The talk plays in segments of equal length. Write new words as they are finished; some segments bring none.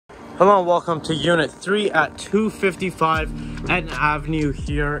Hello and welcome to Unit 3 at 255 Etna Avenue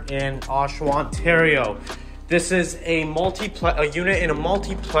here in Oshawa, Ontario. This is a unit in a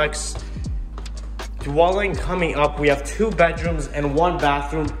multiplex dwelling coming up. We have 2 bedrooms and 1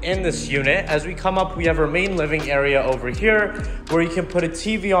 bathroom in this unit. As we come up, we have our main living area over here where you can put a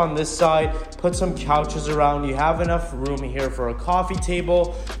TV on this side, put some couches around. You have enough room here for a coffee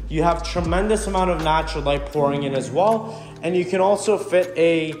table. You have tremendous amount of natural light pouring in as well. And you can also fit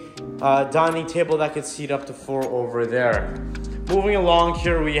a dining table that could seat up to 4 over there. Moving along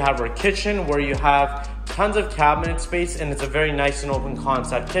here, we have our kitchen where you have tons of cabinet space, and it's a very nice and open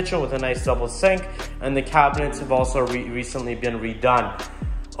concept kitchen with a nice double sink, and the cabinets have also recently been redone.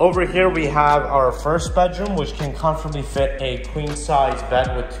 Over here we have our first bedroom, which can comfortably fit a queen size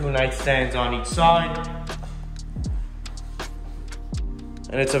bed with 2 nightstands on each side.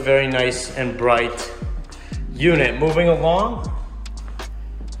 And it's a very nice and bright unit. Moving along,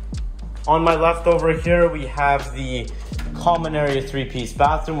 on my left over here we have the common area 3-piece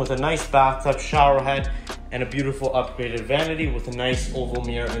bathroom with a nice bathtub, shower head, and a beautiful upgraded vanity with a nice oval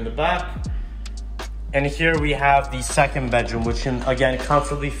mirror in the back. And here we have the second bedroom, which can again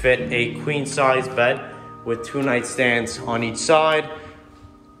comfortably fit a queen size bed with 2 nightstands on each side.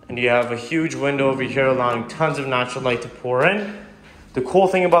 And you have a huge window over here allowing tons of natural light to pour in. The cool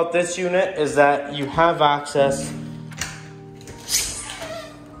thing about this unit is that you have access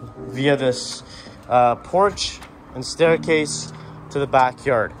via this porch and staircase to the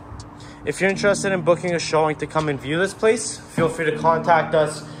backyard. If you're interested in booking a showing to come and view this place, feel free to contact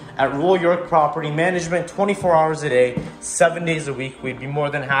us at Royal York Property Management 24 hours a day, 7 days a week. We'd be more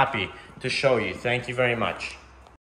than happy to show you. Thank you very much.